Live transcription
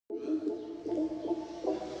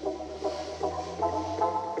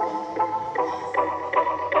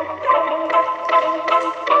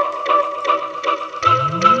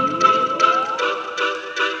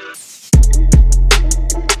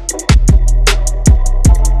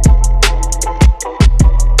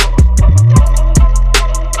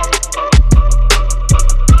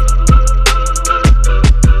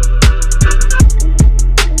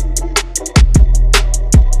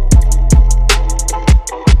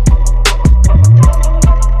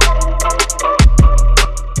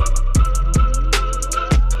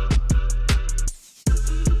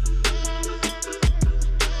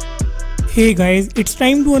Hey guys, it's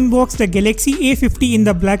time to unbox the Galaxy A50 in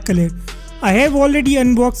the black color. I have already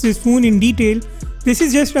unboxed this phone in detail. This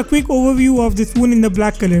is just a quick overview of this phone in the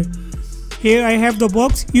black color. Here I have the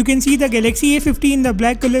box. You can see the Galaxy A50 in the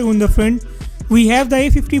black color on the front. We have the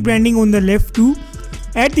A50 branding on the left too.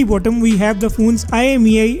 At the bottom we have the phone's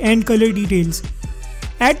IMEI and color details.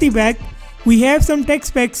 At the back we have some tech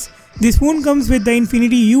specs. This phone comes with the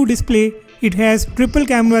Infinity U display. It has triple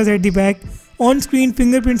cameras at the back. On-screen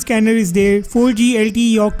fingerprint scanner is there, 4G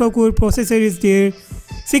LTE octa-core processor is there,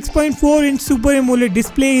 6.4-inch Super AMOLED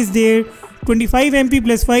display is there, 25MP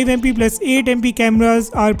plus 5MP plus 8MP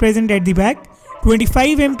cameras are present at the back,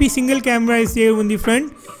 25MP single camera is there on the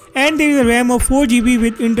front, and there is a RAM of 4GB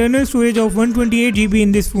with internal storage of 128GB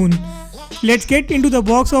in this phone. Let's get into the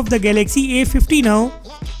box of the Galaxy A50 now.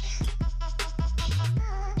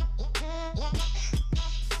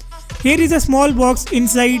 Here is a small box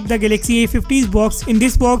inside the Galaxy A50's box. In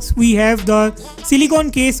this box we have the silicone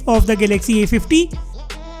case of the Galaxy A50.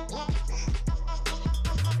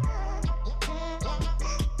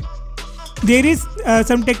 There is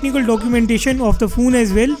some technical documentation of the phone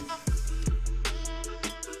as well.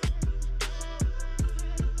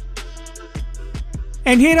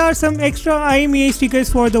 And here are some extra IMEI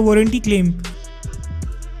stickers for the warranty claim.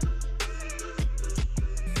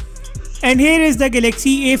 And here is the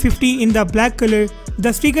Galaxy A50 in the black color.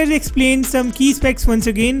 The stickers explain some key specs once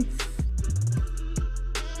again.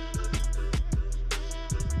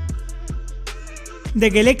 The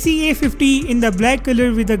Galaxy A50 in the black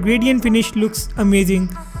color with a gradient finish looks amazing.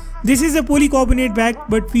 This is a polycarbonate back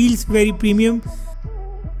but feels very premium.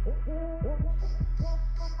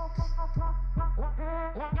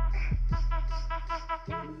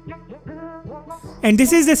 And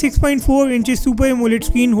this is the 6.4 inches Super AMOLED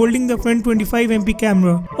screen holding the front 25MP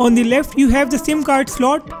camera. On the left you have the SIM card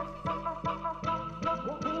slot.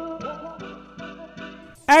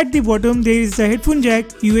 At the bottom there is the headphone jack,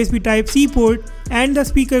 USB Type-C port and the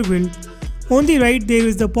speaker grill. On the right there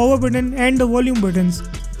is the power button and the volume buttons.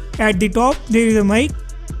 At the top there is a mic.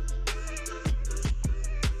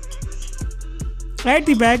 At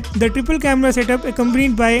the back the triple camera setup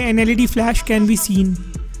accompanied by an LED flash can be seen.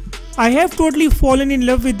 I have totally fallen in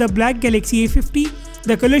love with the black Galaxy A50.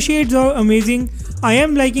 The color shades are amazing. I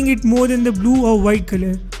am liking it more than the blue or white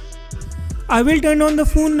color. I will turn on the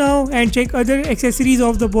phone now and check other accessories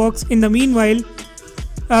of the box. In the meanwhile,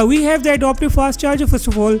 we have the adaptive fast charger first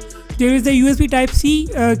of all. There is the USB Type-C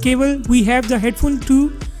cable. We have the headphone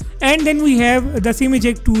too. And then we have the SIM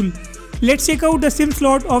eject tool. Let's check out the SIM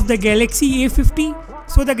slot of the Galaxy A50.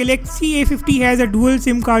 So the Galaxy A50 has a dual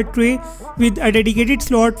SIM card tray with a dedicated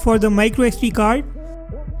slot for the micro SD card.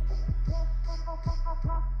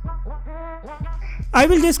 I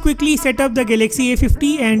will just quickly set up the Galaxy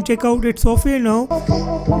A50 and check out its software now.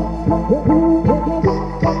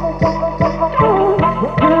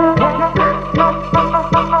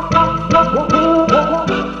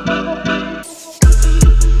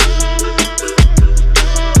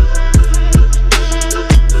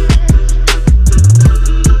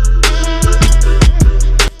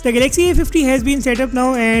 The Galaxy A50 has been set up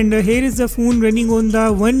now, and here is the phone running on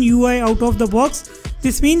the One UI out of the box.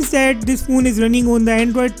 This means that this phone is running on the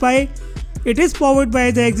Android Pie. It is powered by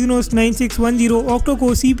the Exynos 9610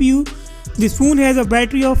 octa-core CPU. This phone has a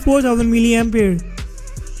battery of 4000 mAh.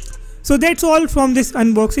 So that's all from this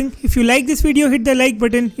unboxing. If you like this video, hit the like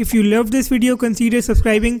button. If you loved this video, consider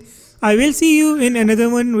subscribing. I will see you in another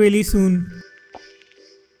one really soon.